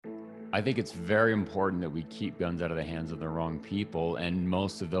I think it's very important that we keep guns out of the hands of the wrong people, and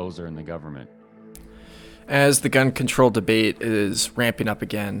most of those are in the government. As the gun control debate is ramping up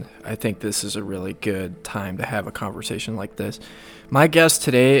again, I think this is a really good time to have a conversation like this. My guest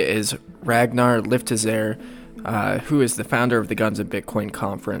today is Ragnar Liftazer, who is the founder of the Guns and Bitcoin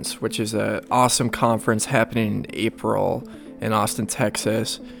Conference, which is an awesome conference happening in April in Austin,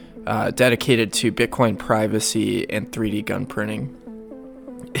 Texas, dedicated to Bitcoin privacy and 3D gun printing.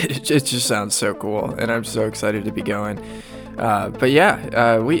 It just sounds so cool, and I'm so excited to be going.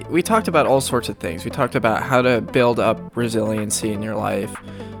 We talked about all sorts of things. We talked about how to build up resiliency in your life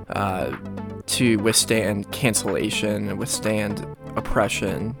to withstand cancellation and withstand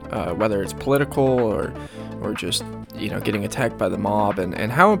oppression, whether it's political or just getting attacked by the mob,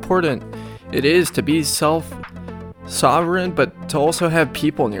 and how important it is to be self-sovereign, but to also have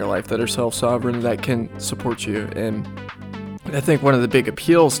people in your life that are self-sovereign that can support you. And I think one of the big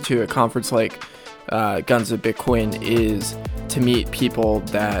appeals to a conference like Guns and Bitcoin is to meet people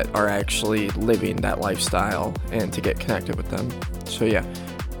that are actually living that lifestyle and to get connected with them. So yeah,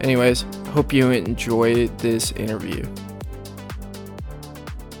 anyways, hope you enjoy this interview.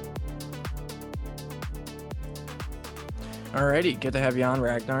 Alrighty, good to have you on,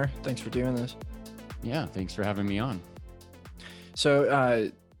 Ragnar. Thanks for doing this. Yeah, thanks for having me on.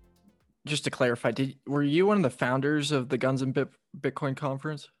 So just to clarify, were you one of the founders of the Guns and Bitcoin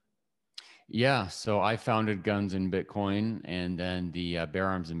conference? Yeah, so I founded Guns in Bitcoin, and then the Bear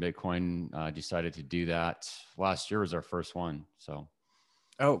Arms in Bitcoin decided to do that. Last year was our first one. So,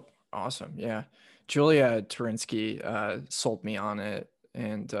 oh, awesome! Yeah, Julia Turinsky sold me on it,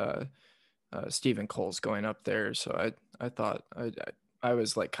 and Stephen Cole's going up there. So I thought I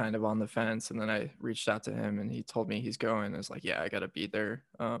was like kind of on the fence, and then I reached out to him, and he told me he's going. I was like, yeah, I got to be there.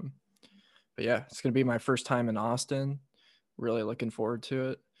 But yeah, it's gonna be my first time in Austin. Really looking forward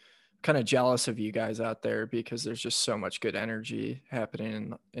to it. Kind of jealous of you guys out there because there's just so much good energy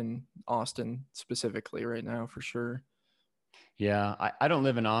happening in Austin specifically right now, for sure. yeah, I don't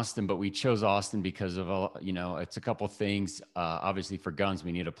live in Austin, but we chose Austin because of, it's a couple things. Obviously, for guns,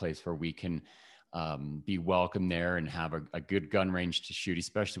 we need a place where we can be welcome there and have a good gun range to shoot,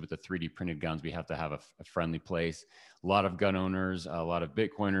 especially with the 3D printed guns. We have to have a friendly place. A lot of gun owners, a lot of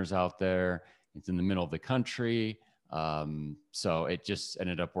Bitcoiners out there. It's in the middle of the country. So it just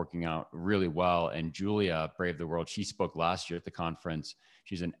ended up working out really well. And Julia Brave the World, she spoke last year at the conference.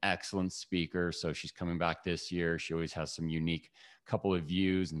 She's an excellent speaker. So she's coming back this year. She always has some unique couple of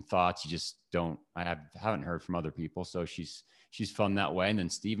views and thoughts you just haven't heard from other people. So she's fun that way. And then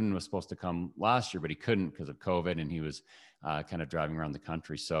Stephen was supposed to come last year, but he couldn't because of COVID, and he was kind of driving around the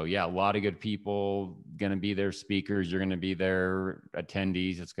country. So yeah, a lot of good people going to be there, speakers. You're going to be there,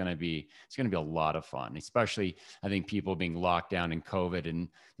 attendees. It's going to be a lot of fun, especially I think people being locked down in COVID, and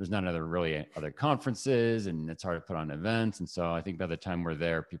there's not other conferences, and it's hard to put on events. And so I think by the time we're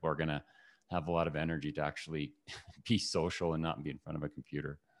there, people are going to have a lot of energy to actually be social and not be in front of a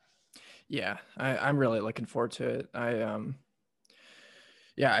computer. Yeah, I'm really looking forward to it. I've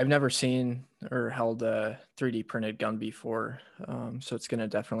never seen or held a 3D printed gun before, so it's gonna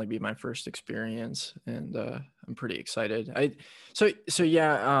definitely be my first experience, and I'm pretty excited.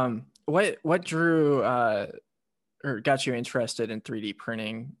 What drew or got you interested in 3D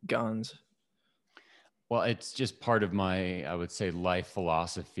printing guns? Well, it's just part of my, I would say, life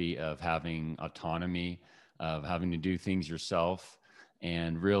philosophy of having autonomy, of having to do things yourself,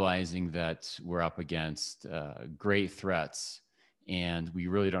 and realizing that we're up against great threats, and we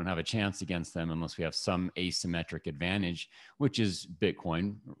really don't have a chance against them unless we have some asymmetric advantage, which is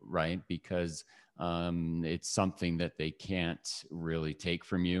Bitcoin, right? Because it's something that they can't really take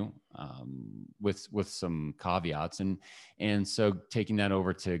from you, with some caveats, and so taking that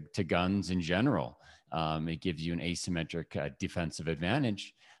over to guns in general. It gives you an asymmetric defensive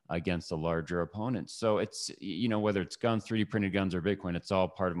advantage against a larger opponent. So it's, whether it's guns, 3D printed guns, or Bitcoin, it's all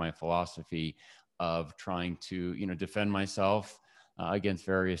part of my philosophy of trying to, defend myself against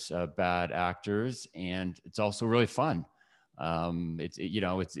various bad actors. And it's also really fun. It's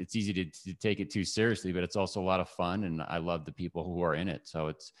easy to take it too seriously, but it's also a lot of fun. And I love the people who are in it. So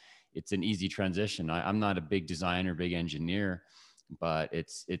it's an easy transition. I'm not a big designer, big engineer, but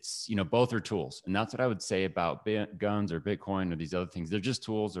it's both are tools. And that's what I would say about guns or Bitcoin or these other things. They're just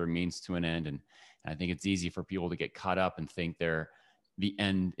tools or means to an end. And I think it's easy for people to get caught up and think they're the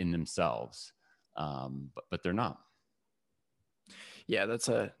end in themselves, but they're not. Yeah, that's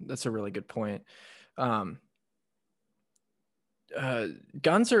a really good point. Guns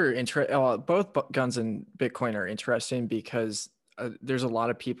are both guns and Bitcoin are interesting because there's a lot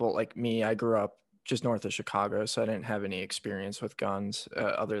of people like me. I grew up just north of Chicago, so I didn't have any experience with guns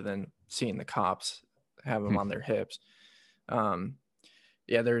other than seeing the cops have them on their hips. Um,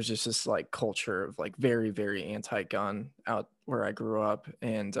 yeah, there's just this like culture of like very, very anti-gun out where I grew up,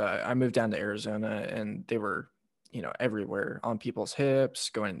 and I moved down to Arizona, and they were, everywhere on people's hips,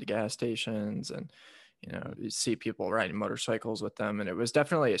 going into gas stations, and you see people riding motorcycles with them, and it was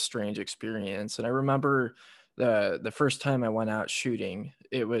definitely a strange experience. And I remember the first time I went out shooting,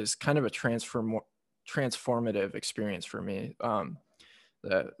 it was kind of a transformative experience for me.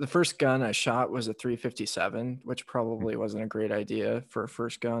 The first gun I shot was a 357, which probably wasn't a great idea for a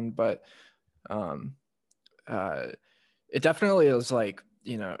first gun, but um, uh, it definitely was like,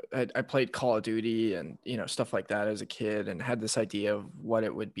 I played Call of Duty and, stuff like that as a kid, and had this idea of what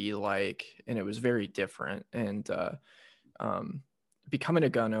it would be like. And it was very different. And um, becoming a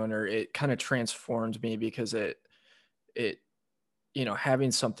gun owner, it kind of transformed me because it,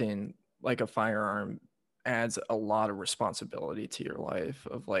 having something like a firearm adds a lot of responsibility to your life,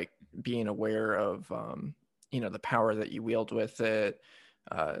 of like being aware of, the power that you wield with it,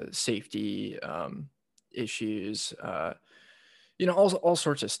 safety issues, all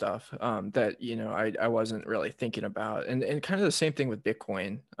sorts of stuff that, I wasn't really thinking about. And kind of the same thing with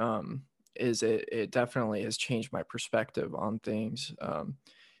Bitcoin. Is it definitely has changed my perspective on things.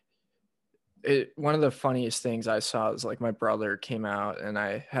 One of the funniest things I saw is like my brother came out and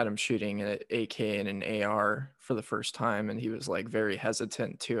I had him shooting an AK and an AR for the first time, and he was like very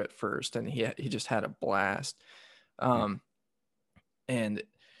hesitant to at first, and he just had a blast. Um, and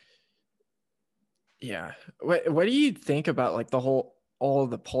yeah, what do you think about like all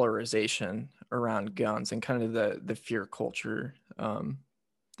of the polarization around guns and kind of the fear culture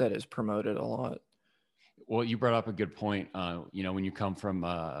that is promoted a lot? Well, you brought up a good point. When you come from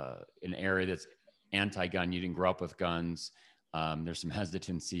an area that's anti-gun, you didn't grow up with guns. There's some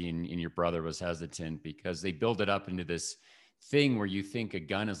hesitancy, and your brother was hesitant because they build it up into this thing where you think a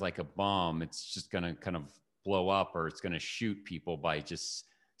gun is like a bomb. It's just going to kind of blow up, or it's going to shoot people by just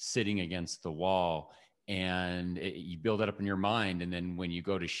sitting against the wall. And you build it up in your mind, and then when you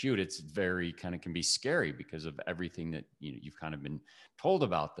go to shoot, it's very kind of can be scary because of everything that you've kind of been told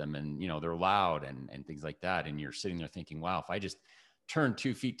about them, and they're loud and things like that, and you're sitting there thinking, wow, if I just turn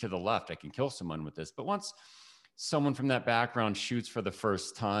 2 feet to the left, I can kill someone with this. But once someone from that background shoots for the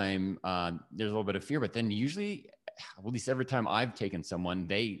first time, there's a little bit of fear, but then usually, at least every time I've taken someone,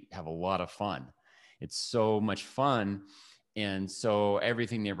 they have a lot of fun. It's so much fun. And so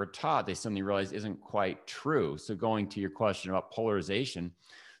everything they were taught, they suddenly realize isn't quite true. So going to your question about polarization,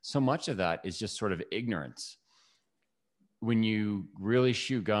 so much of that is just sort of ignorance. When you really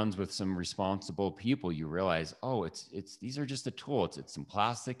shoot guns with some responsible people, you realize, oh, it's these are just a tool. It's some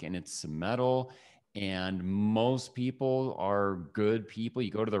plastic and it's some metal. And most people are good people.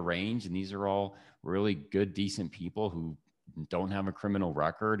 You go to the range, and these are all really good, decent people who don't have a criminal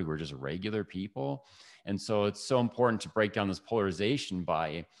record, who are just regular people. And so it's so important to break down this polarization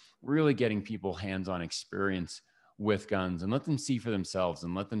by really getting people hands-on experience with guns, and let them see for themselves,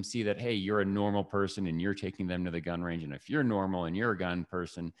 and let them see that, hey, you're a normal person and you're taking them to the gun range. And if you're normal and you're a gun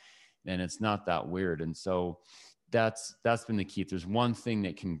person, then it's not that weird. And so that's been the key. If there's one thing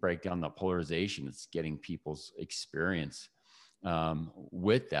that can break down the polarization, it's getting people's experience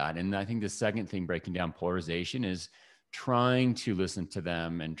with that. And I think the second thing breaking down polarization is trying to listen to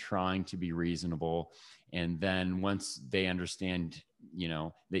them and trying to be reasonable. And then once they understand,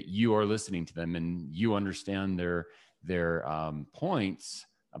 that you are listening to them and you understand their points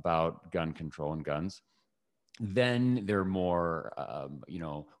about gun control and guns, then they're more,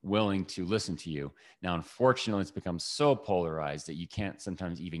 willing to listen to you. Now, unfortunately, it's become so polarized that you can't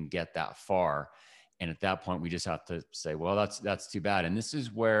sometimes even get that far. And at that point, we just have to say, well, that's too bad. And this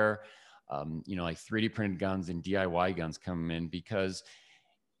is where, like 3D printed guns and DIY guns come in, because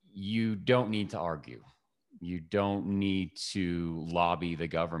you don't need to argue. You don't need to lobby the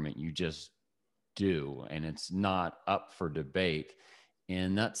government. You just do. And it's not up for debate.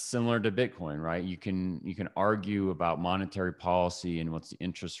 And that's similar to Bitcoin, right? You can argue about monetary policy and what's the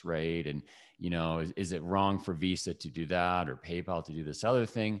interest rate, and is it wrong for Visa to do that or PayPal to do this other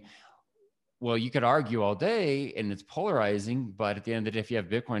thing? Well, you could argue all day, and it's polarizing. But at the end of the day, if you have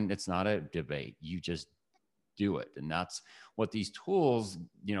Bitcoin, it's not a debate. You just do it, and that's what these tools,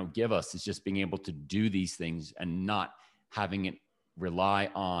 give us, is just being able to do these things and not having it rely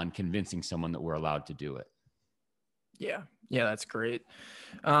on convincing someone that we're allowed to do it. Yeah, that's great.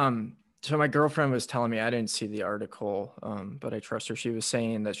 So my girlfriend was telling me, I didn't see the article, but I trust her. She was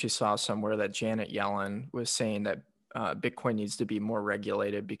saying that she saw somewhere that Janet Yellen was saying that Bitcoin needs to be more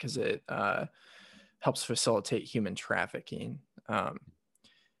regulated because it helps facilitate human trafficking.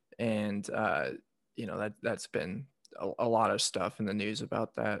 And that's been a lot of stuff in the news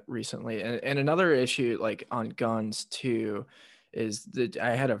about that recently. And another issue like on guns too is that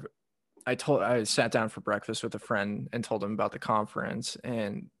I sat down for breakfast with a friend and told him about the conference.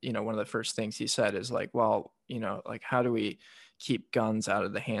 And, one of the first things he said is like, well, like, how do we keep guns out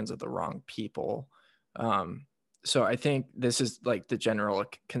of the hands of the wrong people? So I think this is like the general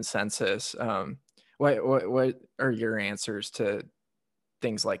consensus. What are your answers to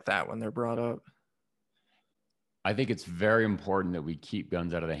things like that when they're brought up? I think it's very important that we keep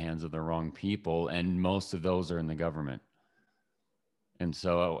guns out of the hands of the wrong people, and most of those are in the government. And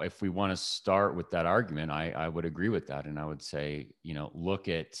so if we want to start with that argument, I would agree with that. And I would say, look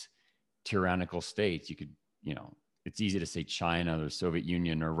at tyrannical states. You could, it's easy to say China, the Soviet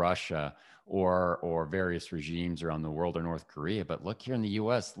Union, or Russia, or various regimes around the world, or North Korea. But look here in the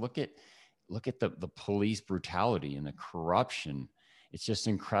US, look at the police brutality and the corruption. It's just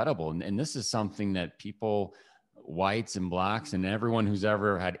incredible. And this is something that people, whites and blacks, and everyone who's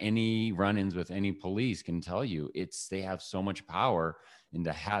ever had any run-ins with any police can tell you, they have so much power, and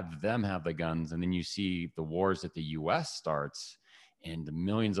to have them have the guns. And then you see the wars that the US starts, and the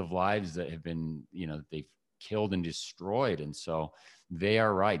millions of lives that have been, they've killed and destroyed. And so they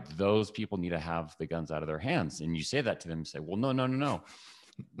are right. Those people need to have the guns out of their hands. And you say that to them, say, well, no.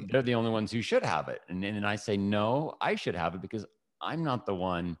 They're the only ones who should have it. And then I say, no, I should have it, because I'm not the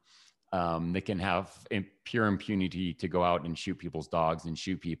one that can have pure impunity to go out and shoot people's dogs and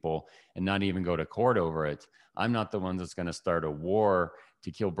shoot people and not even go to court over it. I'm not the one that's going to start a war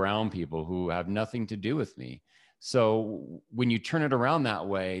to kill brown people who have nothing to do with me. So when you turn it around that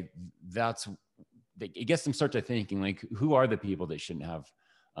way, it gets them start to thinking, like, who are the people that shouldn't have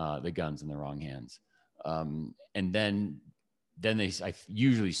the guns in the wrong hands? And then I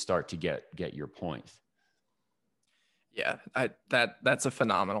usually start to get your point. Yeah, that's a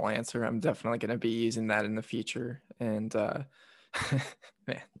phenomenal answer. I'm definitely going to be using that in the future. And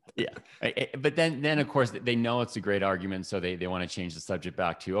man. Yeah, but then of course they know it's a great argument, so they want to change the subject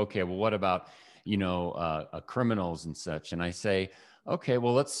back to, okay, well, what about criminals and such? And I say, okay,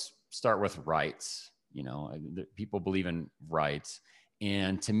 well, let's start with rights. People believe in rights,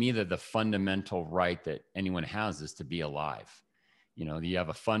 and to me, the fundamental right that anyone has is to be alive. You have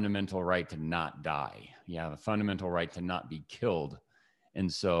a fundamental right to not die. You have a fundamental right to not be killed.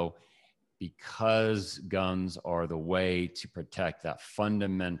 And so because guns are the way to protect that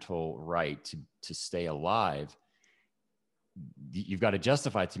fundamental right to stay alive, you've got to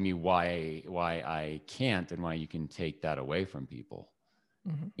justify to me why I can't, and why you can take that away from people.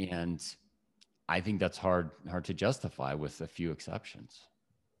 Mm-hmm. And I think that's hard to justify, with a few exceptions.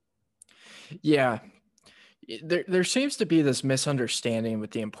 Yeah. There seems to be this misunderstanding with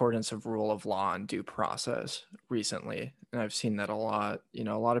the importance of rule of law and due process recently. And I've seen that a lot. A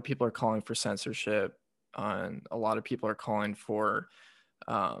lot of people are calling for censorship, and a lot of people are calling for,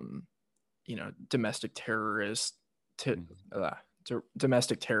 domestic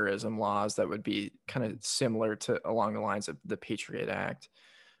domestic terrorism laws that would be kind of similar to along the lines of the Patriot Act.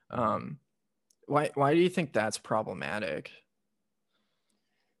 Why do you think that's problematic?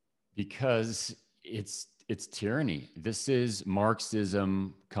 Because it's tyranny. This is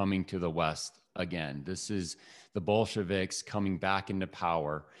Marxism coming to the West again. This is the Bolsheviks coming back into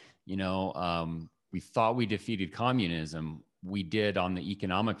power. We thought we defeated communism. We did on the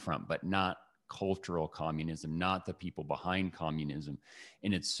economic front, but not cultural communism, not the people behind communism.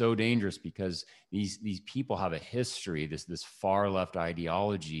 And it's so dangerous, because these people have a history, this far left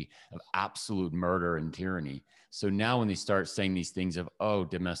ideology of absolute murder and tyranny. So now when they start saying these things of,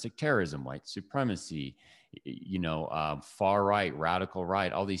 domestic terrorism, white supremacy, far right, radical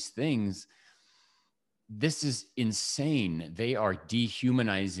right, all these things, this is insane. They are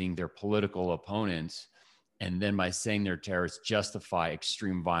dehumanizing their political opponents, and then by saying they're terrorists, justify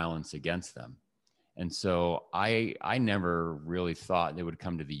extreme violence against them. And so I never really thought they would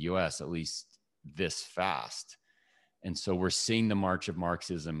come to the US, at least this fast. And so we're seeing the march of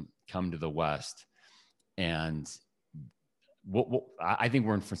Marxism come to the West. And I think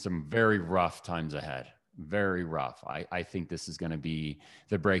we're in for some very rough times ahead. Very rough. I think this is going to be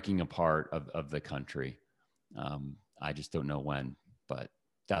the breaking apart of the country. I just don't know when, but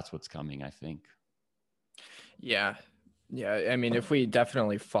that's what's coming, I think. Yeah. I mean, if we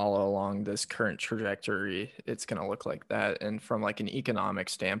definitely follow along this current trajectory, it's going to look like that. And from like an economic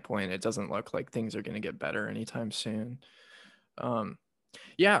standpoint, it doesn't look like things are going to get better anytime soon.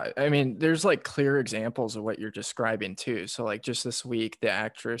 Yeah, I mean, there's like clear examples of what you're describing too. So like just this week, the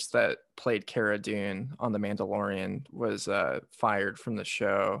actress that played Cara Dune on The Mandalorian was fired from the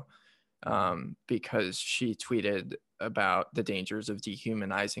show because she tweeted about the dangers of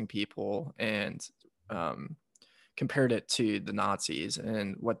dehumanizing people and compared it to the Nazis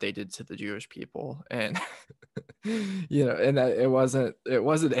and what they did to the Jewish people. And and that it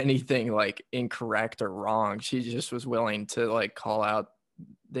wasn't anything like incorrect or wrong. She just was willing to like call out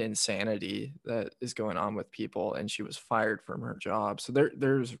the insanity that is going on with people, and she was fired from her job. So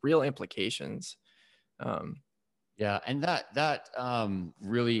there's real implications. Yeah, and that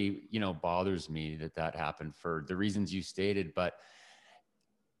really, bothers me that happened for the reasons you stated. But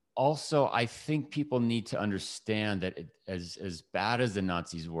also, I think people need to understand that as bad as the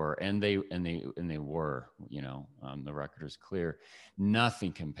Nazis were, and they were, the record is clear.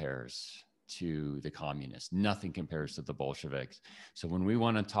 Nothing compares to the communists. Nothing compares to the Bolsheviks. So when we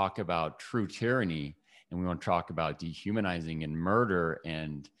want to talk about true tyranny, and we want to talk about dehumanizing and murder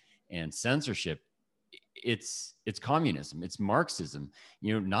and censorship, it's communism, it's Marxism.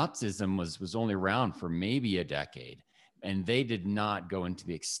 Nazism was only around for maybe a decade, and they did not go into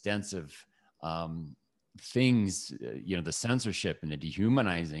the extensive things, the censorship and the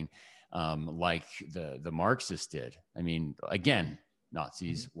dehumanizing, like the Marxists did. I mean, again,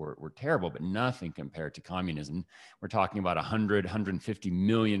 Nazis were terrible, but nothing compared to communism. We're talking about 150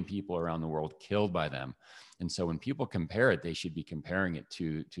 million people around the world killed by them. And so when people compare it, they should be comparing it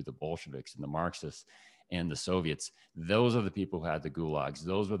to the Bolsheviks and the Marxists and the Soviets. Those are the people who had the gulags.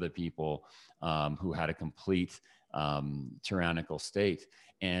 Those were the people who had a complete tyrannical state.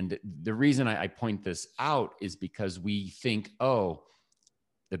 And the reason I point this out is because we think, oh,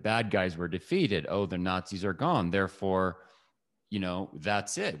 the bad guys were defeated. Oh, the Nazis are gone. Therefore,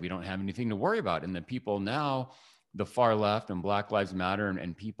 that's it. We don't have anything to worry about. And the people now, the far left and Black Lives Matter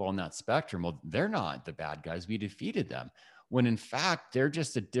and people on that spectrum, well, they're not the bad guys. We defeated them. When in fact, they're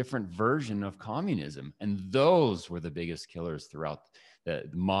just a different version of communism. And those were the biggest killers throughout the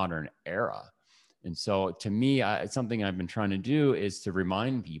modern era. And so to me, it's something I've been trying to do is to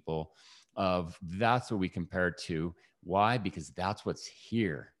remind people of that's what we compare it to. Why? Because that's what's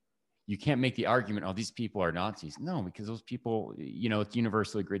here. You can't make the argument, oh, these people are Nazis. No, because those people, it's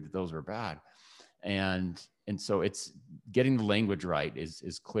universally agreed that those were bad. And so it's getting the language right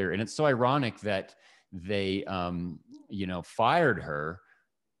is clear. And it's so ironic that they, fired her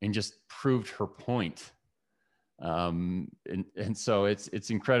and just proved her point. And so it's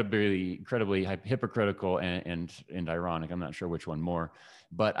incredibly hypocritical and ironic. I'm not sure which one more,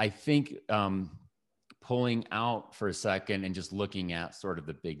 but I think pulling out for a second and just looking at sort of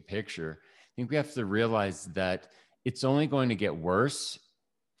the big picture, I think we have to realize that it's only going to get worse.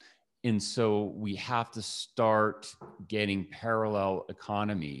 And so we have to start getting parallel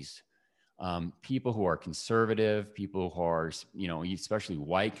economies. People who are conservative, people who are, especially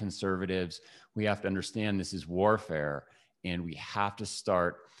white conservatives, we have to understand this is warfare, and we have to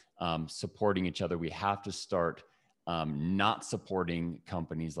start supporting each other. We have to start not supporting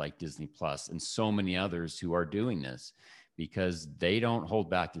companies like Disney Plus and so many others who are doing this, because they don't hold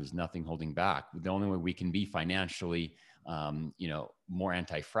back. There's nothing holding back. The only way we can be financially, more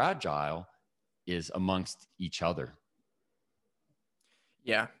anti-fragile is amongst each other.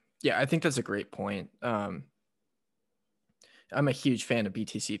 Yeah. I think that's a great point. I'm a huge fan of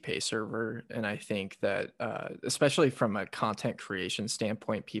BTC Pay Server, and I think that especially from a content creation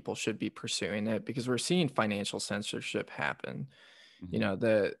standpoint, people should be pursuing it because we're seeing financial censorship happen. Mm-hmm.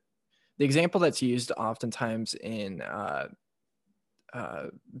 The example that's used oftentimes in the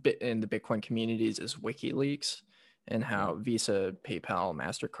Bitcoin communities is WikiLeaks, and how Visa, PayPal,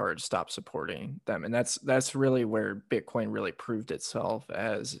 MasterCard stopped supporting them. And that's really where Bitcoin really proved itself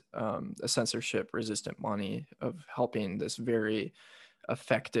as a censorship-resistant money of helping this very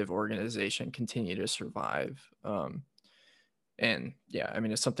effective organization continue to survive. And yeah, I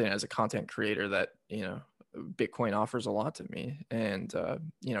mean, it's something as a content creator that, Bitcoin offers a lot to me. And,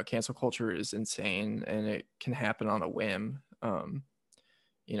 cancel culture is insane, and it can happen on a whim,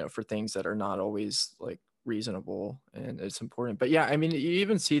 for things that are not always like reasonable, and it's important. But yeah, I mean, you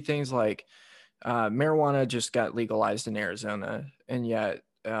even see things like marijuana just got legalized in Arizona, and yet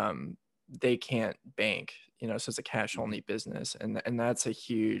they can't bank, so it's a cash only business, and that's a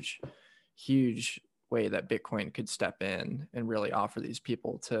huge way that Bitcoin could step in and really offer these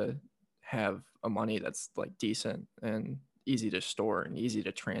people to have a money that's like decent and easy to store and easy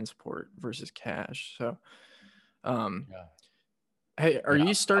to transport versus cash. So hey, are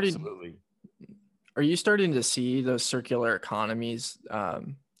you starting Absolutely. Are you starting to see those circular economies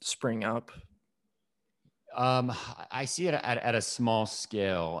spring up? I see it at a small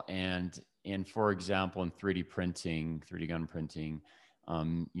scale, and for example, in 3D printing, 3D gun printing,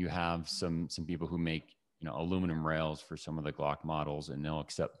 you have some people who make aluminum rails for some of the Glock models, and they'll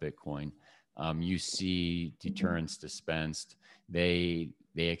accept Bitcoin. You see deterrence dispensed. They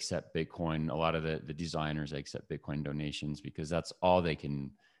they accept Bitcoin. A lot of the designers, they accept Bitcoin donations because that's all they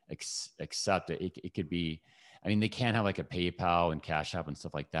can accept. It could be, I mean, they can't have like a PayPal and Cash App and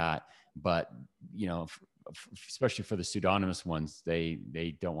stuff like that, but you know, especially for the pseudonymous ones,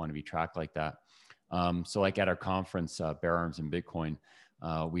 they don't want to be tracked like that. So like at our conference, Bear Arms and Bitcoin,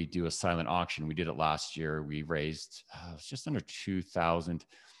 we do a silent auction. We did it last year. We raised just under 2,000.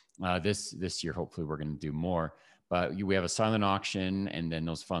 This year, hopefully, we're going to do more. But we have a silent auction, and then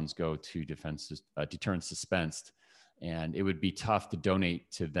those funds go to Deterrence Suspensed. And it would be tough to donate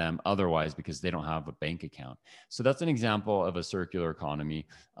to them otherwise because they don't have a bank account. So that's an example of a circular economy.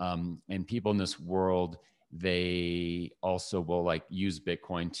 And people in this world, they also will like use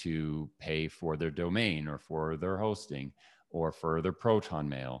Bitcoin to pay for their domain or for their hosting or for their Proton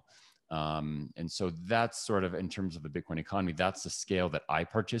mail. And so that's sort of in terms of the Bitcoin economy, that's the scale that I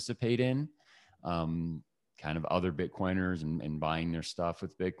participate in. Kind of other Bitcoiners and buying their stuff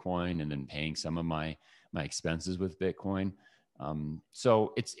with Bitcoin and then paying some of my expenses with Bitcoin.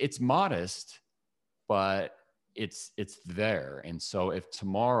 So it's modest, but it's there. And so if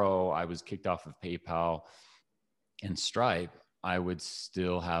tomorrow I was kicked off of PayPal and Stripe, I would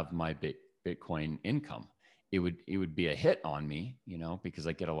still have my Bitcoin income. It would be a hit on me, you know, because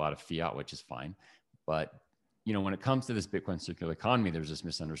I get a lot of fiat, which is fine. But you know, when it comes to this Bitcoin circular economy, there's this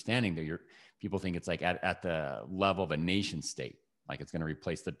misunderstanding that people think it's like at the level of a nation state, like it's going to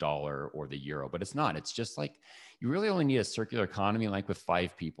replace the dollar or the euro, but it's not. It's just like you really only need a circular economy like with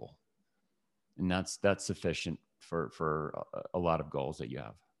 5 people, and that's sufficient for a lot of goals that you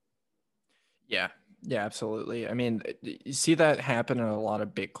have. Yeah, absolutely. I mean, you see that happen in a lot of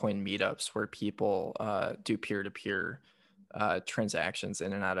Bitcoin meetups where people do peer-to-peer transactions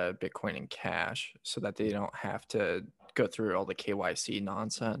in and out of Bitcoin and Cash so that they don't have to go through all the KYC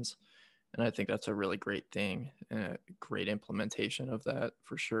nonsense. And I think that's a really great thing, a great implementation of that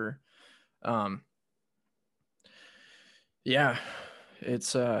for sure. Yeah,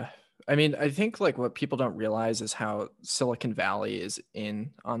 it's I mean, I think like what people don't realize is how Silicon Valley is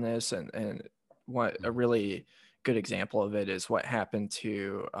in on this, and what a really good example of it is what happened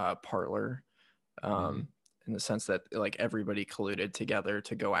to Parler, in the sense that like everybody colluded together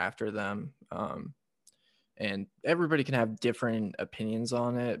to go after them, and everybody can have different opinions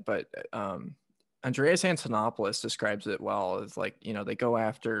on it, but Andreas Antonopoulos describes it well as like, you know, they go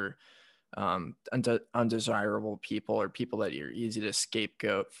after undesirable people or people that you're easy to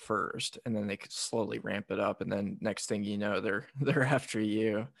scapegoat first, and then they could slowly ramp it up, and then next thing you know they're after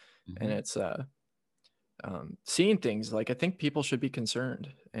you. And it's seeing things like, I think people should be concerned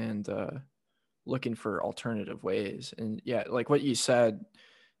and looking for alternative ways. And yeah, like what you said,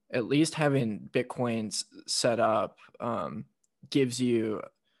 at least having Bitcoins set up gives you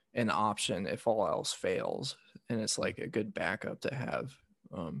an option if all else fails, and it's like a good backup to have.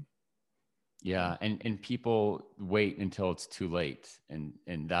 Yeah, and people wait until it's too late, and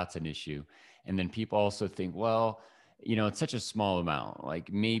that's an issue. And then people also think, well, you know, it's such a small amount.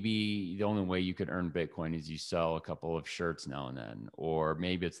 Like maybe the only way you could earn Bitcoin is you sell a couple of shirts now and then, or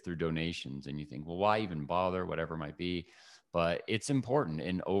maybe it's through donations. And you think, well, why even bother? Whatever it might be, but it's important.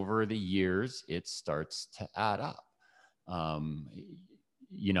 And over the years, it starts to add up.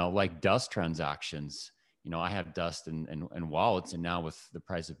 You know, like dust transactions. You know, I have dust and wallets, and now with the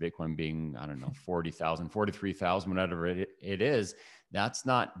price of Bitcoin being, I don't know, 40,000, 43,000, whatever it is, that's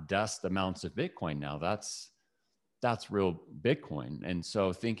not dust amounts of Bitcoin now. That's real Bitcoin. And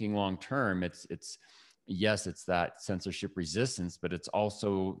so thinking long term, it's yes, it's that censorship resistance, but it's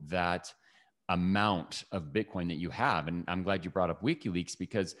also that amount of Bitcoin that you have. And I'm glad you brought up WikiLeaks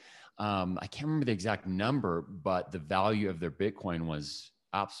because I can't remember the exact number, but the value of their Bitcoin was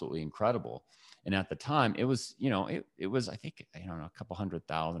absolutely incredible. And at the time, it was, you know, it was, I think, I don't know, a couple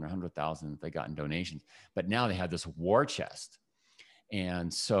 100,000 or 100,000 that they got in donations. But now they have this war chest.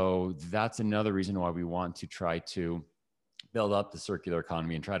 And so that's another reason why we want to try to build up the circular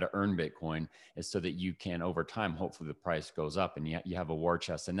economy and try to earn Bitcoin, is so that you can, over time, hopefully the price goes up and you have a war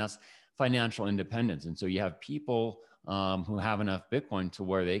chest. And that's financial independence. And so you have people who have enough Bitcoin to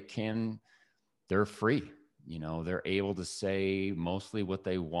where they're free. You know, they're able to say mostly what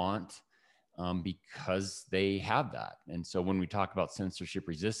they want because they have that. And so when we talk about censorship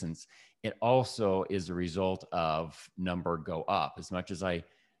resistance, it also is a result of number go up. As much as I,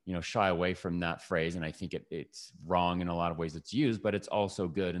 you know, shy away from that phrase, and I think it's wrong in a lot of ways it's used, but it's also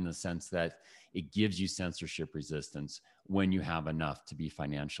good in the sense that it gives you censorship resistance when you have enough to be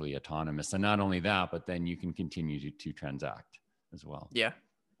financially autonomous. And not only that, but then you can continue to transact as well. Yeah.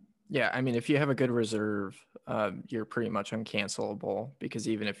 Yeah, I mean, if you have a good reserve, you're pretty much uncancelable, because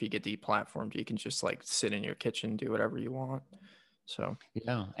even if you get deplatformed, you can just like sit in your kitchen, do whatever you want. So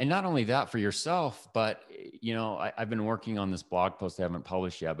Yeah. And not only that for yourself, but I've been working on this blog post I haven't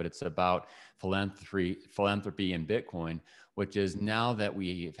published yet, but it's about philanthropy in Bitcoin, which is now that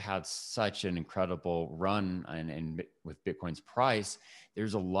we've had such an incredible run and with Bitcoin's price,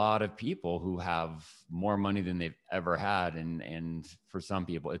 there's a lot of people who have more money than they've ever had. And for some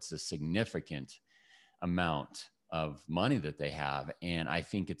people, it's a significant amount of money that they have. And I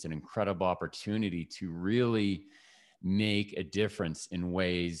think it's an incredible opportunity to really make a difference in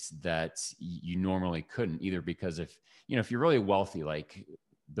ways that you normally couldn't, either because if you're really wealthy, like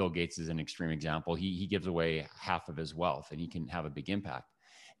Bill Gates is an extreme example, he gives away half of his wealth and he can have a big impact.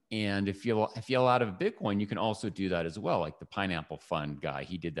 And if you allow out of Bitcoin, you can also do that as well. Like the Pineapple Fund guy,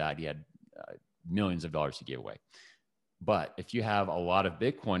 he did that. He had millions of dollars to give away. But if you have a lot of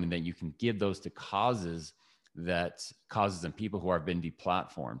Bitcoin and then you can give those to causes and people who have been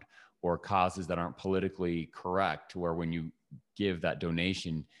deplatformed, or causes that aren't politically correct, where when you give that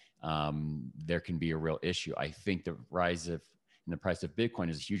donation, there can be a real issue. I think the rise in the price of Bitcoin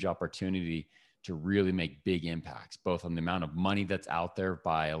is a huge opportunity to really make big impacts, both on the amount of money that's out there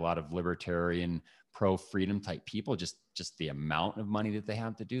by a lot of libertarian, pro-freedom type people, just the amount of money that they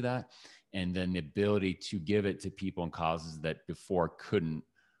have to do that, and then the ability to give it to people and causes that before couldn't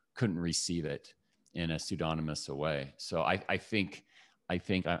receive it in a pseudonymous way. So I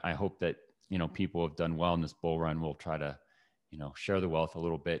hope that people have done well in this bull run. We'll try to share the wealth a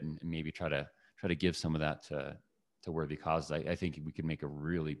little bit and maybe try to give some of that to worthy causes. I think we can make a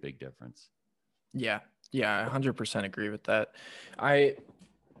really big difference. yeah, I 100% agree with that.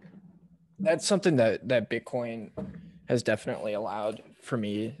 That's something that Bitcoin has definitely allowed for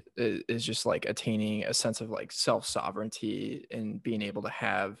me, is just like attaining a sense of like self-sovereignty and being able to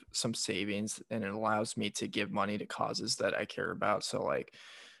have some savings, and it allows me to give money to causes that I care about. So like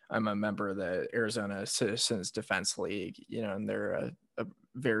I'm a member of the Arizona Citizens Defense League, and they're a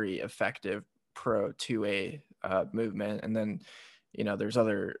very effective pro 2A movement. And then there's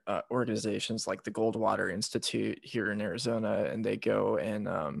other organizations like the Goldwater Institute here in Arizona, and they go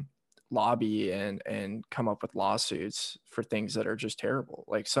and lobby and come up with lawsuits for things that are just terrible.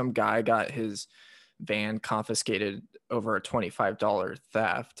 Like some guy got his van confiscated over a $25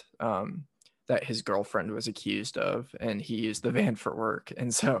 theft that his girlfriend was accused of, and he used the van for work.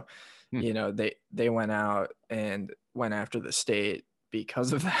 And so, they went out and went after the state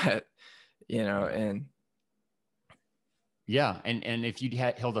because of that, and yeah. And if you'd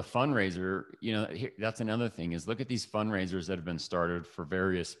held a fundraiser, that's another thing, is look at these fundraisers that have been started for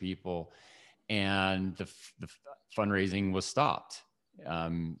various people, and the fundraising was stopped.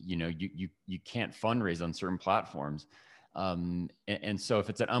 You can't fundraise on certain platforms. And so if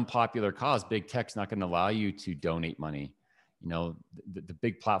it's an unpopular cause, big tech's not going to allow you to donate money. The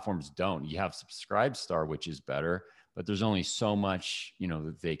big platforms don't. You have Subscribestar, which is better, but there's only so much,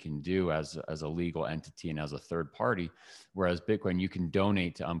 that they can do as a legal entity and as a third party. Whereas Bitcoin, you can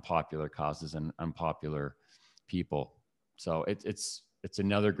donate to unpopular causes and unpopular people. So it's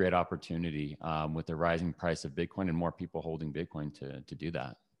another great opportunity with the rising price of Bitcoin and more people holding Bitcoin to do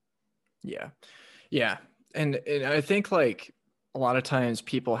that. Yeah. Yeah. And I think like a lot of times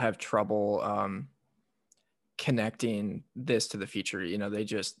people have trouble connecting this to the future. They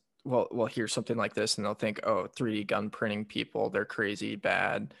just, well, hear something like this and they'll think, oh, 3D gun printing people, they're crazy,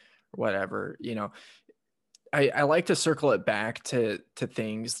 bad, whatever. I like to circle it back to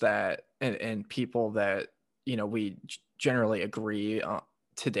things that and people that we generally agree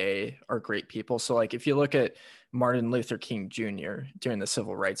today are great people. So like if you look at Martin Luther King Jr. during the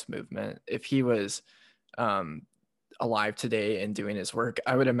civil rights movement, if he was alive today and doing his work,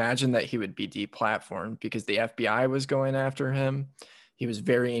 I would imagine that he would be deplatformed because the FBI was going after him. He was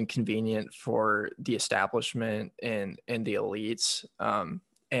very inconvenient for the establishment and the elites.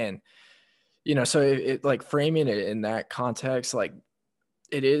 And so it like framing it in that context, like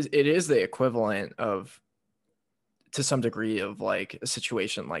it is the equivalent of, to some degree, of like a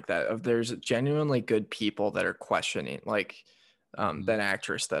situation like that, of there's genuinely good people that are questioning, like that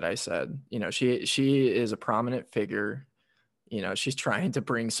actress that I said, she is a prominent figure, she's trying to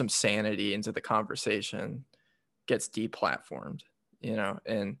bring some sanity into the conversation, gets deplatformed,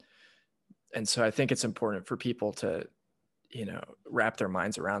 and so I think it's important for people to wrap their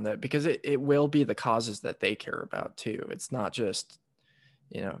minds around that, because it will be the causes that they care about too. It's not just,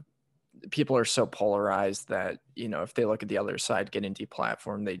 people are so polarized that, if they look at the other side getting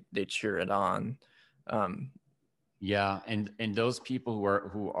deplatformed, they cheer it on. Yeah. And those people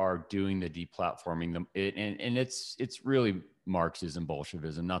who are doing the deplatforming them, and it's really Marxism,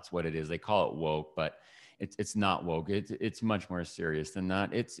 Bolshevism. That's what it is. They call it woke, but it's not woke. It's much more serious than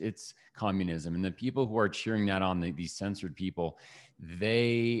that. It's communism. And the people who are cheering that on, these censored people,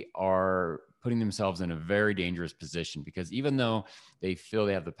 they are putting themselves in a very dangerous position, because even though they feel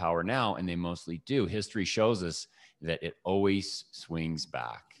they have the power now, and they mostly do, history shows us that it always swings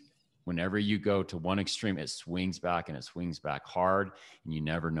back. Whenever you go to one extreme, it swings back, and it swings back hard, and you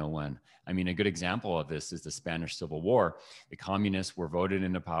never know when. I mean, a good example of this is the Spanish Civil War. The communists were voted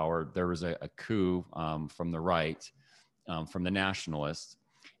into power. There was a coup from the right, from the nationalists.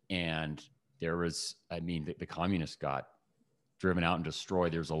 And there was, I mean, the communists got driven out and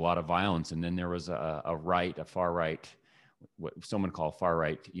destroyed. There was a lot of violence. And then there was a far right, what someone called far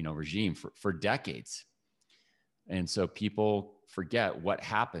right, regime for decades. And so people forget what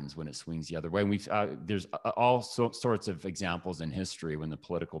happens when it swings the other way. And there's all sorts of examples in history when the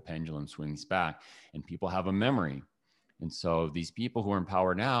political pendulum swings back, and people have a memory. And so these people who are in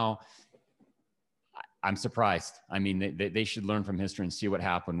power now, I'm surprised. I mean, they should learn from history and see what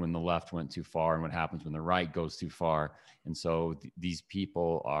happened when the left went too far, and what happens when the right goes too far. And so these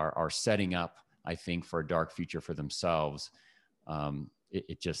people are setting up, I think, for a dark future for themselves.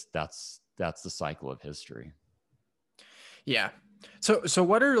 That's the cycle of history. Yeah. So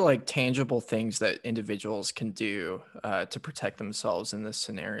what are like tangible things that individuals can do to protect themselves in this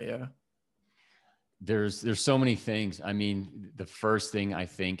scenario? There's so many things. I mean, the first thing I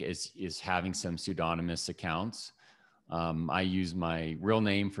think is having some pseudonymous accounts. I use my real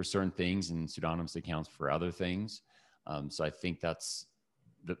name for certain things and pseudonymous accounts for other things. So I think that's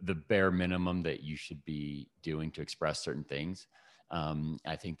the bare minimum that you should be doing to express certain things.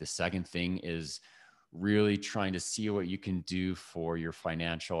 I think the second thing is really trying to see what you can do for your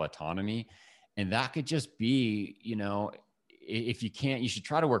financial autonomy. And that could just be, if you can't, you should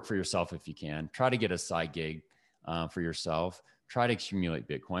try to work for yourself. If you can, try to get a side gig for yourself, try to accumulate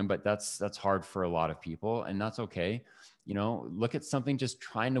Bitcoin, but that's hard for a lot of people, and that's okay. Look at something, just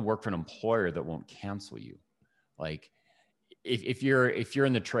trying to work for an employer that won't cancel you. Like if you're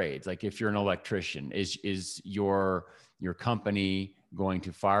in the trades, like if you're an electrician, is your company going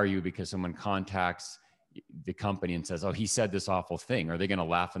to fire you because someone contacts the company and says, oh, he said this awful thing? Are they going to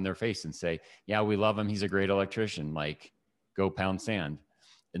laugh in their face and say, yeah, we love him, he's a great electrician, like go pound sand?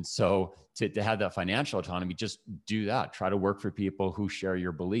 And so to have that financial autonomy, just do that. Try to work for people who share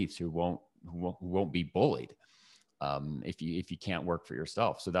your beliefs, who won't be bullied. If you can't work for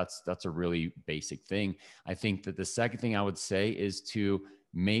yourself. So that's a really basic thing. I think that the second thing I would say is to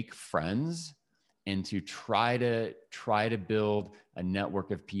make friends, and to try to build a network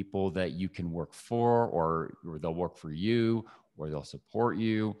of people that you can work for, or they'll work for you, or they'll support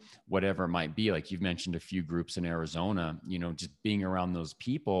you, whatever it might be. Like you've mentioned a few groups in Arizona, just being around those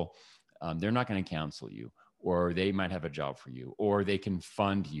people, they're not going to cancel you, or they might have a job for you, or they can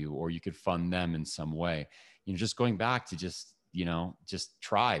fund you, or you could fund them in some way. Just going back to just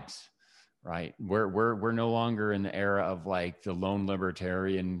tribes, right? We're no longer in the era of like the lone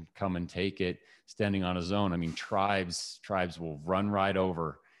libertarian, come and take it, standing on his own. I mean, tribes will run right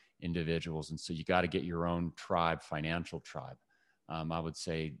over individuals. And so you got to get your own tribe, financial tribe. I would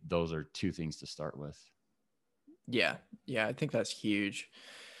say those are two things to start with. Yeah. I think that's huge.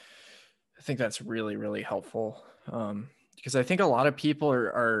 I think that's really, really helpful. Because I think a lot of people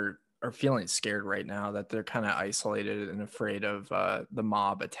are feeling scared right now, that they're kind of isolated and afraid of the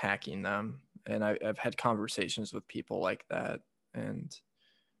mob attacking them. And I've had conversations with people like that, and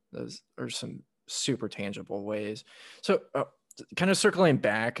those are some super tangible ways. So kind of circling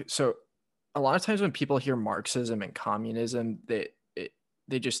back. So a lot of times when people hear Marxism and communism,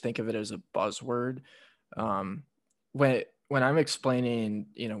 they just think of it as a buzzword. When I'm explaining,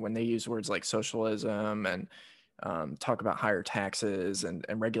 when they use words like socialism and talk about higher taxes and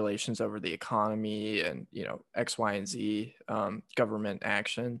regulations over the economy and, X, Y, and Z government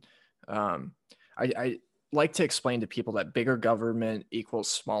action, I like to explain to people that bigger government equals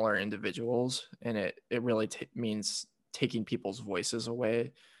smaller individuals. And it really means taking people's voices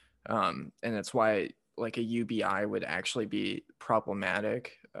away. And that's why like a UBI would actually be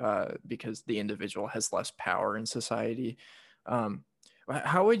problematic because the individual has less power in society.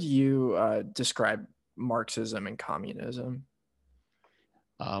 How would you describe Marxism and communism?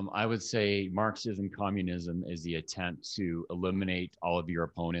 I would say Marxism, communism is the attempt to eliminate all of your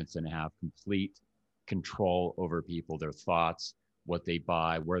opponents and have complete control over people, their thoughts, what they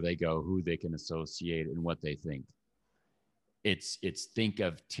buy, where they go, who they can associate, and what they think. It's think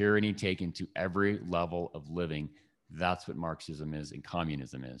of tyranny taken to every level of living. That's what Marxism is and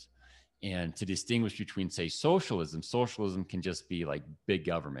communism is. And to distinguish between, say, socialism can just be like big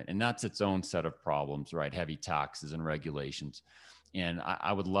government, and that's its own set of problems, right? Heavy taxes and regulations. And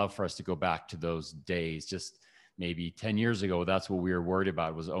I would love for us to go back to those days, just maybe 10 years ago. That's what we were worried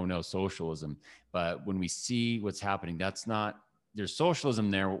about was, oh no, socialism. But when we see what's happening, that's not, there's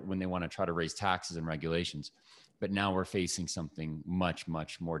socialism there when they want to try to raise taxes and regulations. But now we're facing something much,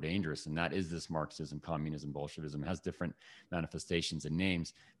 much more dangerous. And that is this Marxism, communism, Bolshevism. It has different manifestations and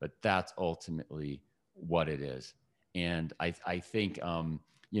names, but that's ultimately what it is. And I think,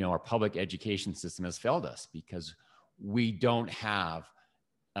 our public education system has failed us because we don't have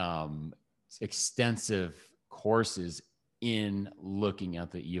extensive courses in looking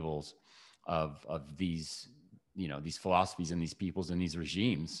at the evils of these, these philosophies and these peoples and these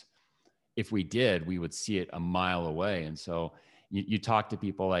regimes. If we did, we would see it a mile away. And so you talk to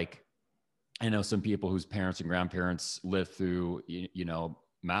people like, I know some people whose parents and grandparents lived through,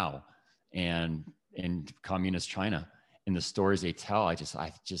 Mao and communist China, and the stories they tell, it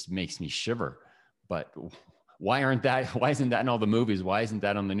just makes me shiver. But why isn't that in all the movies? Why isn't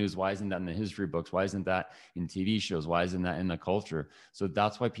that on the news? Why isn't that in the history books? Why isn't that in TV shows? Why isn't that in the culture? So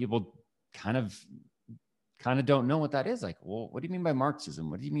that's why people kind of don't know what that is. Like, well, what do you mean by Marxism?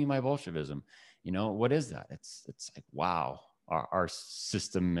 What do you mean by Bolshevism? What is that? It's like, wow, our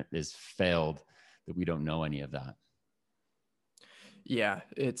system is failed that we don't know any of that. Yeah,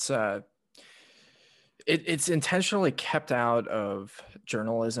 it's intentionally kept out of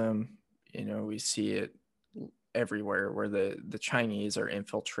journalism. We see it everywhere where the Chinese are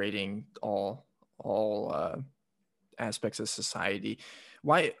infiltrating all aspects of society.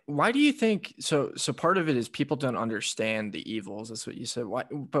 Why do you think so part of it is people don't understand the evils, that's what you said.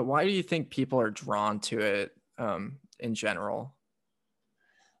 Why do you think people are drawn to it in general?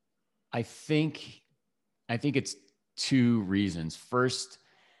 I think it's two reasons. First,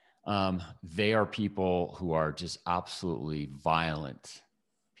 they are people who are just absolutely violent,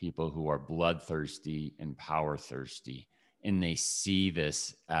 people who are bloodthirsty and power thirsty, and they see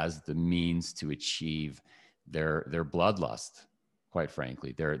this as the means to achieve their bloodlust. Quite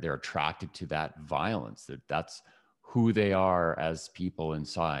frankly, they're attracted to that violence. That's who they are as people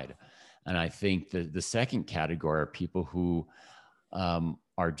inside. And I think the second category are people who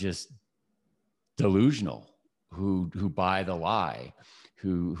are just delusional, who buy the lie,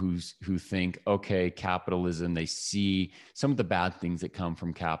 who think, okay, capitalism, they see some of the bad things that come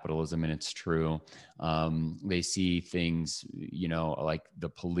from capitalism, and it's true. They see things, like the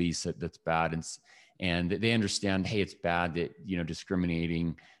police that's bad, and they understand, hey, it's bad that,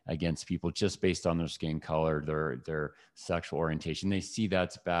 discriminating against people just based on their skin color, their sexual orientation. They see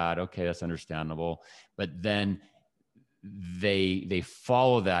that's bad. Okay, that's understandable. But then they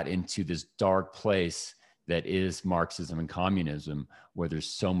follow that into this dark place that is Marxism and communism, where there's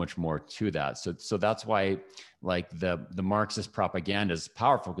so much more to that. So that's why, like, the Marxist propaganda is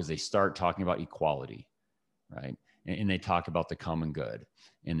powerful, because they start talking about equality, right? And they talk about the common good,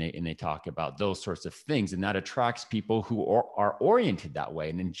 and they talk about those sorts of things, and that attracts people who are oriented that way.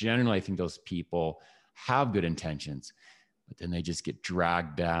 And in general, I think those people have good intentions, but then they just get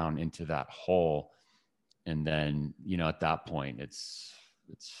dragged down into that hole, and then at that point, it's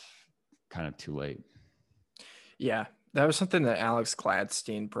kind of too late. Yeah, that was something that Alex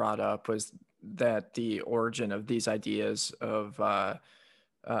Gladstein brought up, was that the origin of these ideas of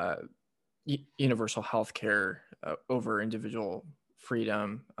universal healthcare over individual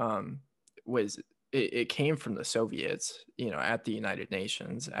freedom was it came from the Soviets, at the United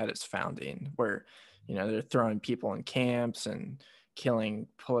Nations at its founding, where they're throwing people in camps and killing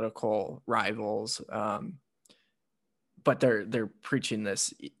political rivals, but they're preaching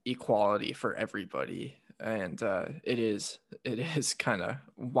this equality for everybody. And it is kind of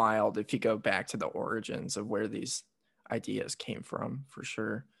wild if you go back to the origins of where these ideas came from, for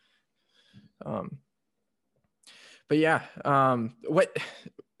sure. But yeah, what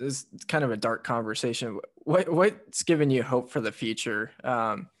is kind of a dark conversation. What's giving you hope for the future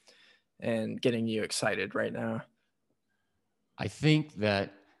and getting you excited right now? I think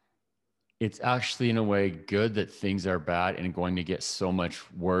that it's actually, in a way, good that things are bad and going to get so much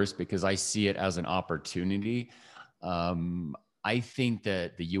worse, because I see it as an opportunity. I think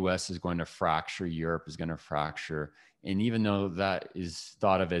that the US is going to fracture, Europe is going to fracture. And even though that is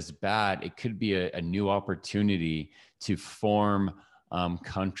thought of as bad, it could be a new opportunity to form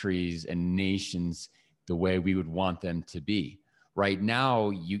countries and nations the way we would want them to be. Right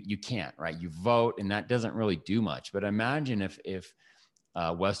now, you can't, right? You vote, and that doesn't really do much. But imagine if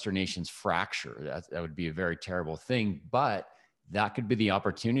Western nations fracture. That would be a very terrible thing, but that could be the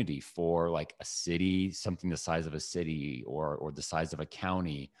opportunity for, like, a city, something the size of a city or the size of a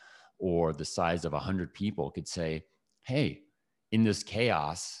county, or the size of 100 people could say, hey, in this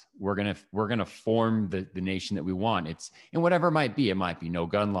chaos, we're gonna form the nation that we want. And whatever it might be no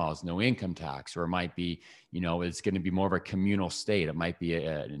gun laws, no income tax, or it might be, it's going to be more of a communal state. It might be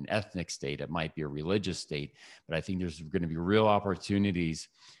an ethnic state. It might be a religious state. But I think there's going to be real opportunities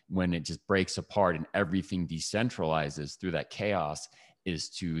when it just breaks apart and everything decentralizes through that chaos, is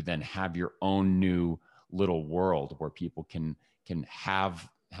to then have your own new little world where people can have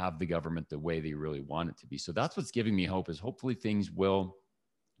the government the way they really want it to be. So that's what's giving me hope, is hopefully things will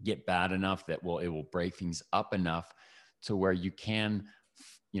get bad enough that it will break things up enough to where you can,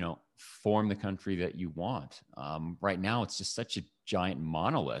 form the country that you want. Right now, it's just such a giant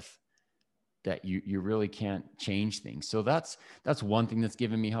monolith that you really can't change things. So that's one thing that's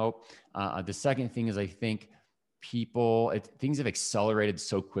given me hope. The second thing is, I think things have accelerated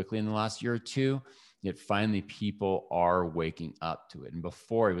so quickly in the last year or two, yet finally people are waking up to it. And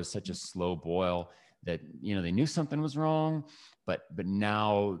before, it was such a slow boil that, they knew something was wrong, but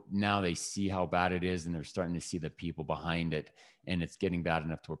now they see how bad it is, and they're starting to see the people behind it, and it's getting bad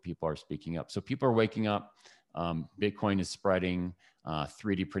enough to where people are speaking up. So people are waking up. Bitcoin is spreading.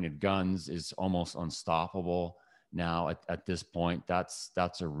 3D printed guns is almost unstoppable now at this point.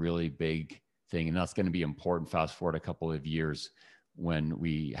 That's a really big thing, and that's going to be important. Fast forward a couple of years when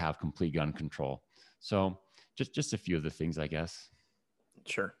we have complete gun control. So just a few of the things, I guess.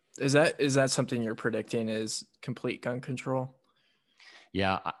 Sure. Is that something you're predicting, is complete gun control?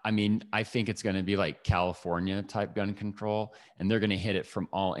 Yeah. I mean, I think it's going to be like California type gun control, and they're going to hit it from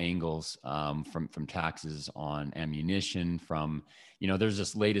all angles, from taxes on ammunition, from, there's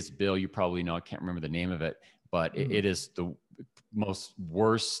this latest bill, you probably know, I can't remember the name of it, but it is the most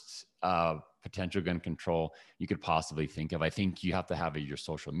worst potential gun control you could possibly think of. I think you have to have your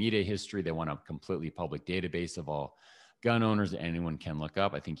social media history. They want a completely public database of all gun owners that anyone can look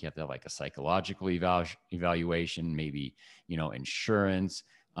up. I think you have to have like a psychological evaluation, maybe, insurance.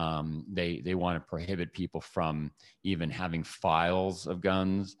 They want to prohibit people from even having files of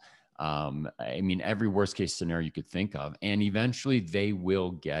guns. I mean, every worst case scenario you could think of, and eventually they will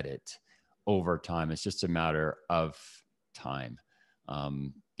get it over time. It's just a matter of time.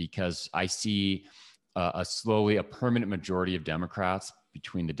 Because I see a permanent majority of Democrats,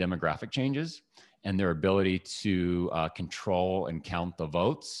 between the demographic changes and their ability to control and count the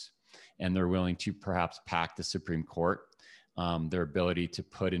votes, and they're willing to perhaps pack the Supreme Court, their ability to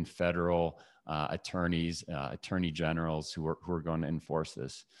put in federal attorneys, attorney generals who are going to enforce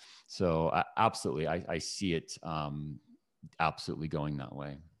this. So absolutely, I see it absolutely going that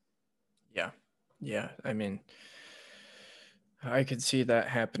way. Yeah. I mean, I could see that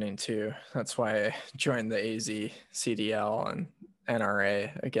happening too. That's why I joined the AZ CDL and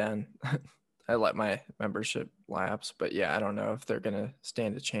NRA again. I let my membership lapse, but yeah, I don't know if they're going to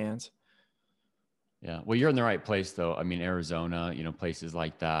stand a chance. Yeah. Well, you're in the right place though. I mean, Arizona, places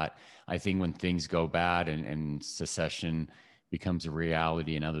like that. I think when things go bad and secession becomes a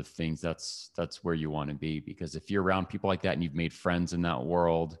reality and other things, that's where you want to be, because if you're around people like that and you've made friends in that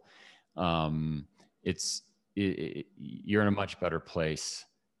world, you're in a much better place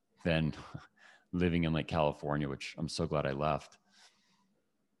than living in like California, which I'm so glad I left.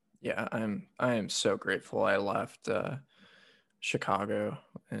 Yeah, I am so grateful I left Chicago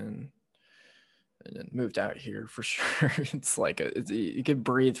and moved out here for sure. It's like you can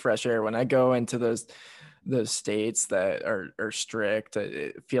breathe fresh air. When I go into those states that are strict,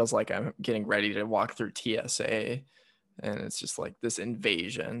 it feels like I'm getting ready to walk through TSA, and it's just like this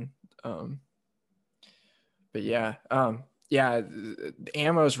invasion. But yeah,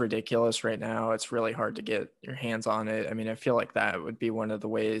 ammo is ridiculous right now. It's really hard to get your hands on it. I mean, I feel like that would be one of the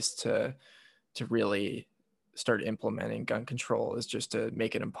ways to really start implementing gun control, is just to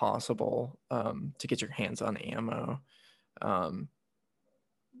make it impossible to get your hands on ammo.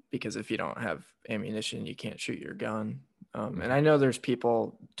 Because if you don't have ammunition, you can't shoot your gun. And I know there's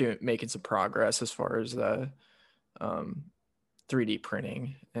people making some progress as far as the 3D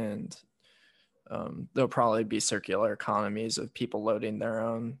printing, and there'll probably be circular economies of people loading their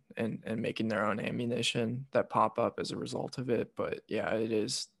own and making their own ammunition that pop up as a result of it. But yeah,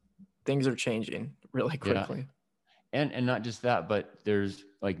 things are changing really quickly. Yeah. And not just that, but there's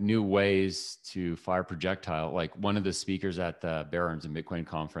like new ways to fire projectile. Like one of the speakers at the Bear Arms and Bitcoin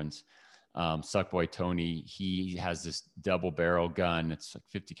conference, Suckboy Tony, he has this double barrel gun. It's like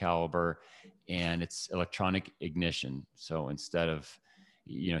 50 caliber, and it's electronic ignition. So instead of,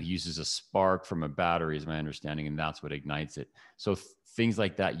 he uses a spark from a battery, is my understanding, and that's what ignites it. So things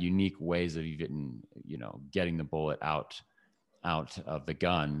like that, unique ways of even, getting the bullet out of the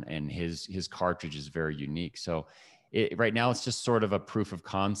gun, and his cartridge is very unique. So right now it's just sort of a proof of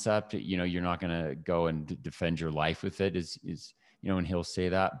concept. You're not going to go and defend your life with it, and he'll say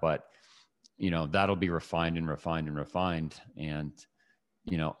that, but that'll be refined and refined and refined. And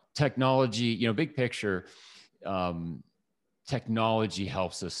technology, big picture, technology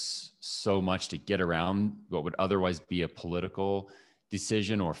helps us so much to get around what would otherwise be a political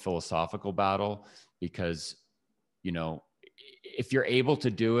decision or philosophical battle, because if you're able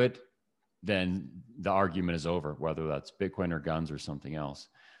to do it, then the argument is over, whether that's Bitcoin or guns or something else.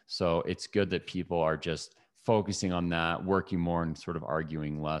 So it's good that people are just focusing on that, working more and sort of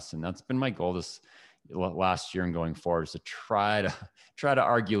arguing less. And that's been my goal this last year and going forward, is to try to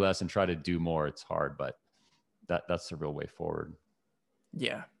argue less and try to do more. It's hard, but that's the real way forward.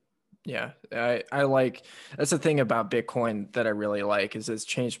 Yeah. I like, that's the thing about Bitcoin that I really like, is it's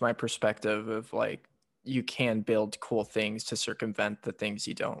changed my perspective of like, you can build cool things to circumvent the things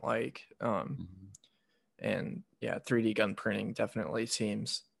you don't like. And yeah, 3D gun printing definitely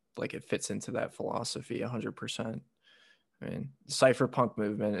seems like it fits into that philosophy 100%. I mean, the cypherpunk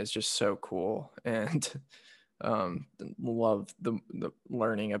movement is just so cool, and love the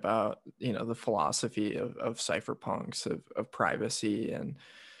learning about, the philosophy of cypherpunks, of privacy, and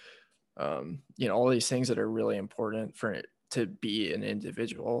all these things that are really important for it to be an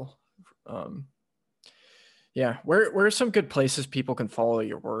individual. Yeah. Where are some good places people can follow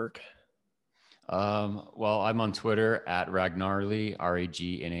your work? Well, I'm on Twitter at Ragnarly,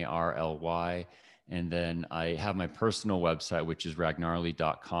 Ragnarly. And then I have my personal website, which is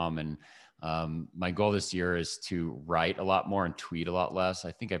ragnarly.com. And my goal this year is to write a lot more and tweet a lot less.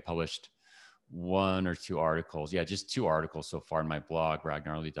 I think I published 1 or 2 articles. Yeah, just 2 articles so far in my blog,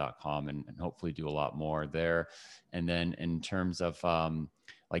 ragnarly.com, and hopefully do a lot more there. And then in terms of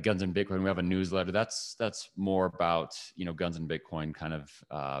like Guns and Bitcoin, we have a newsletter. That's more about, Guns and Bitcoin, kind of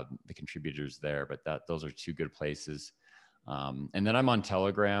the contributors there, but those are 2 good places. And then I'm on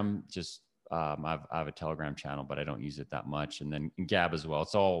Telegram, just I have a Telegram channel, but I don't use it that much. And then Gab as well.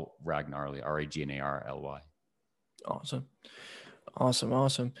 It's all Ragnarly, Ragnarly.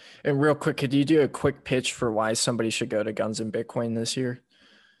 Awesome. And real quick, could you do a quick pitch for why somebody should go to Guns and Bitcoin this year?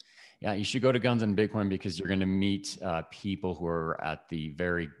 Yeah, you should go to Guns and Bitcoin because you're going to meet people who are at the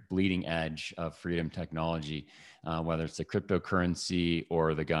very bleeding edge of freedom technology, whether it's the cryptocurrency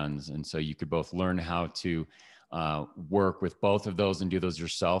or the guns. And so you could both learn how to work with both of those and do those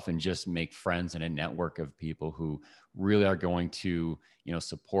yourself, and just make friends and a network of people who really are going to,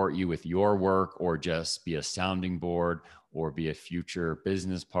 support you with your work, or just be a sounding board, or be a future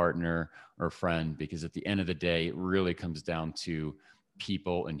business partner or friend. Because at the end of the day, it really comes down to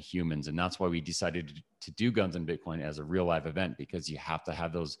people and humans. And that's why we decided to do Guns and Bitcoin as a real life event, because you have to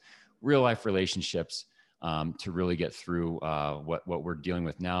have those real life relationships to really get through what we're dealing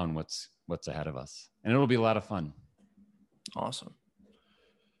with now and what's ahead of us. And it'll be a lot of fun. Awesome.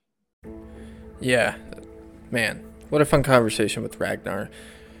 Yeah, man, what a fun conversation with Ragnar.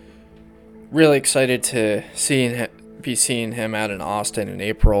 Really excited to be seeing him out in Austin in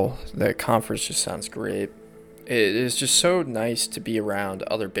April. The conference just sounds great. It is just so nice to be around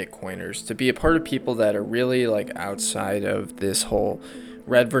other Bitcoiners, to be a part of people that are really like outside of this whole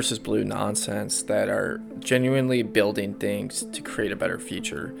red versus blue nonsense, that are genuinely building things to create a better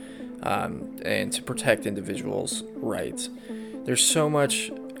future, and to protect individuals' rights. There's so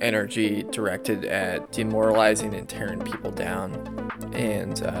much energy directed at demoralizing and tearing people down,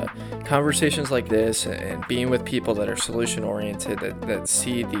 and conversations like this and being with people that are solution oriented, that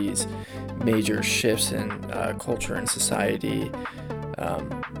see these major shifts in culture and society,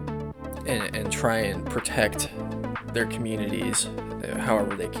 and try and protect their communities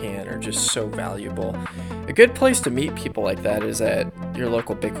however they can, are just so valuable. A good place to meet people like that is at your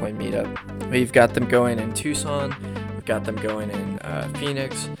local Bitcoin meetup. We've got them going in Tucson, we've got them going in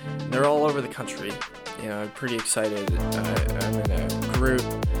Phoenix, and they're all over the country. I'm pretty excited. I'm in a group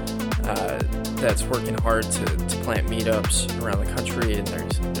that's working hard to plant meetups around the country, and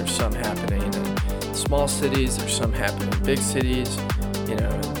there's some happening in small cities, there's some happening in big cities.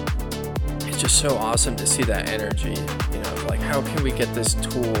 It's just so awesome to see that energy, like how can we get this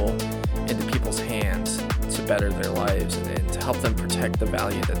tool into people's hands to better their lives and to help them protect the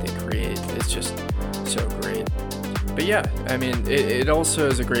value that they create. It's just so great. But yeah, I mean, it also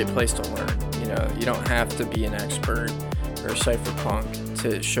is a great place to learn. You don't have to be an expert or a cypherpunk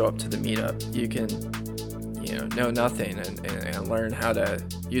to show up to the meetup. You can, know nothing and learn how to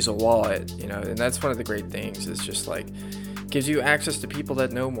use a wallet, and that's one of the great things. It's just like, gives you access to people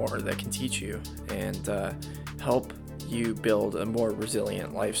that know more, that can teach you and help you build a more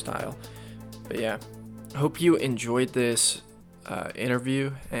resilient lifestyle. But yeah, hope you enjoyed this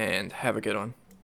interview, and have a good one.